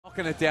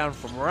Knocking it down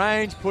from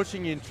range,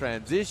 pushing in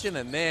transition,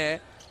 and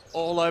they're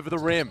all over the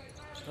rim.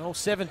 All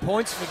 7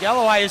 points for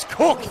Galloway as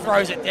Cook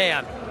throws it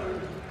down.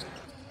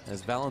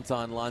 As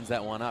Valentine lines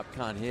that one up,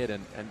 can't hit,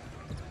 and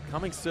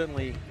Cummings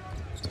certainly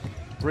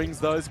brings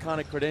those kind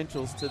of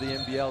credentials to the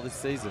NBL this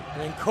season.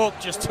 And then Cook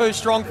just too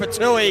strong for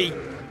Tui.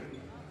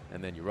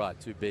 And then you're right,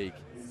 too big,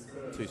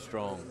 too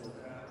strong,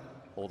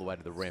 all the way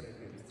to the rim.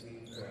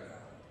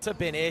 So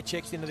Ben Air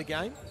checks into the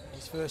game,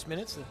 his first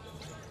minutes, the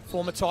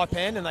former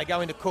Taipan, and they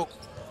go into Cook.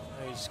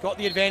 He's got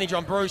the advantage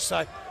on Bruce,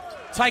 so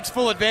takes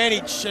full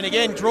advantage, and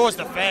again draws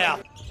the foul.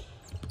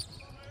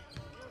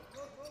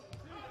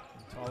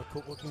 Tyler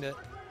Cook looking to,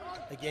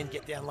 again,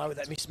 get down low with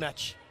that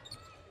mismatch.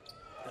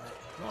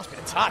 Nice bit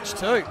of touch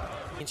too.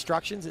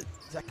 Instructions at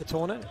Zach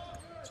Katorna.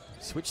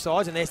 Switch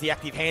sides, and there's the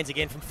active hands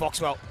again from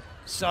Foxwell.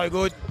 So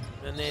good.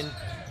 And then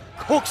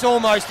Cook's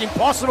almost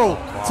impossible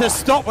to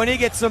stop when he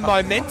gets some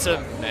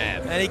momentum.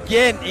 Man. And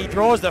again, he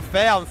draws the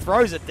foul and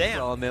throws it down.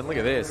 Oh, and then look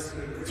at this.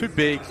 Too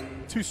big,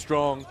 too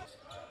strong.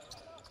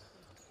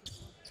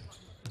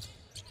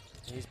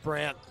 Here's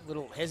Brown,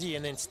 little hezzy,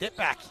 and then step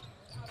back.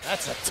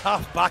 That's a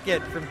tough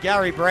bucket from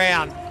Gary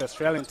Brown. The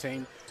Australian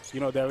team, you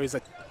know, there is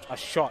a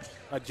shot,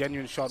 a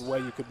genuine shot where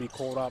you could be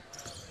called up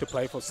to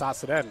play for South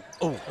Sudan.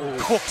 Oh,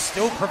 Cook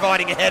still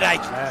providing a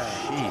headache.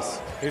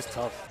 Jeez. It's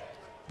tough.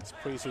 It's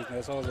preseason.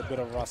 There's always a bit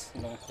of rust,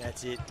 you know.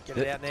 That's it. Get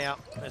it out now.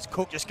 As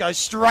Cook just goes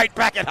straight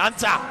back at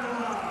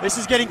Hunter. This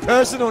is getting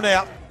personal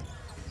now.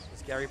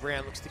 As Gary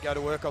Brown looks to go to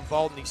work on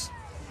Bolden. He's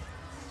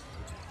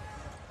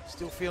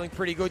still feeling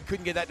pretty good.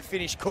 Couldn't get that to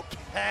finish. Cook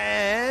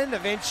can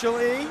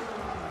eventually.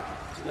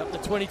 Up to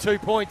 22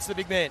 points, the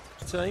big man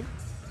team.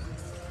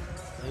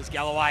 There's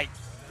Galloway.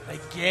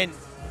 Again,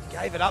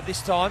 gave it up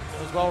this time.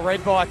 It was well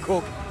read by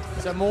Cook.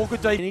 So more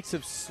good defense. Phoenix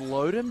have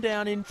slowed him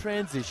down in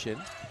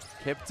transition,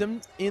 kept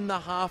him in the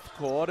half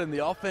court, and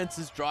the offense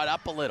has dried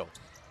up a little.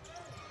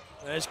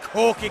 There's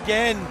Cook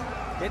again.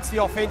 Gets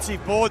the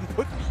offensive board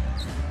and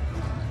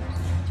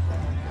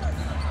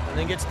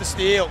then gets the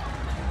steal.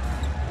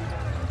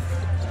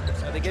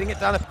 So they're getting it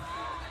done.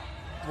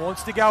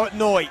 Wants to go at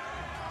Noy.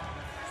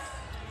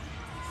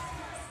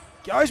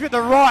 Goes with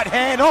the right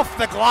hand off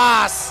the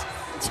glass.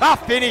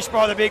 Tough finish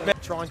by the big man.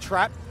 Try and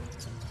trap.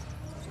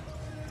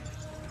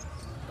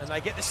 And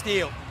they get the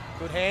steal.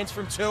 Good hands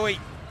from Tui.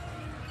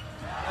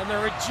 And the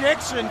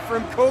rejection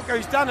from Cook,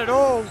 who's done it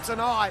all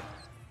tonight.